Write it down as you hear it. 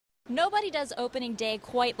Nobody does opening day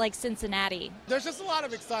quite like Cincinnati. There's just a lot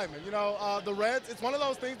of excitement. You know, the Reds, it's one of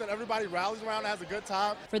those things that everybody rallies around and has a good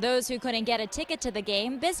time. For those who couldn't get a ticket to the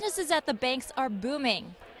game, businesses at the banks are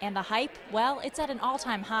booming. And the hype, well, it's at an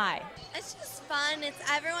all-time high. It's just fun. It's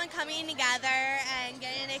everyone coming together and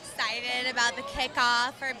getting excited about the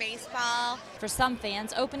kickoff for baseball. For some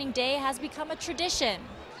fans, opening day has become a tradition.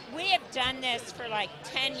 We have done this for like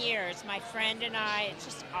 10 years, my friend and I. It's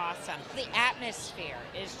just awesome. The atmosphere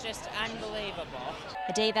is just unbelievable.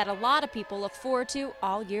 A day that a lot of people look forward to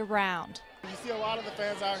all year round. You see a lot of the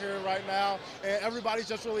fans out here right now, and everybody's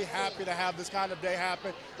just really happy to have this kind of day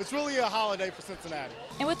happen. It's really a holiday for Cincinnati.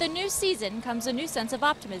 And with a new season comes a new sense of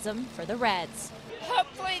optimism for the Reds.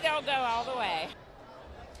 Hopefully they'll go all the way.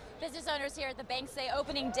 Business owners here at the bank say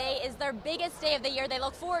opening day is their biggest day of the year. They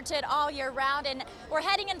look forward to it all year round, and we're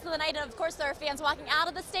heading into the night, and of course there are fans walking out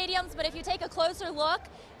of the stadiums, but if you take a closer look,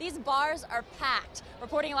 these bars are packed.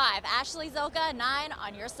 Reporting live, Ashley Zilka, 9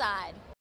 on your side.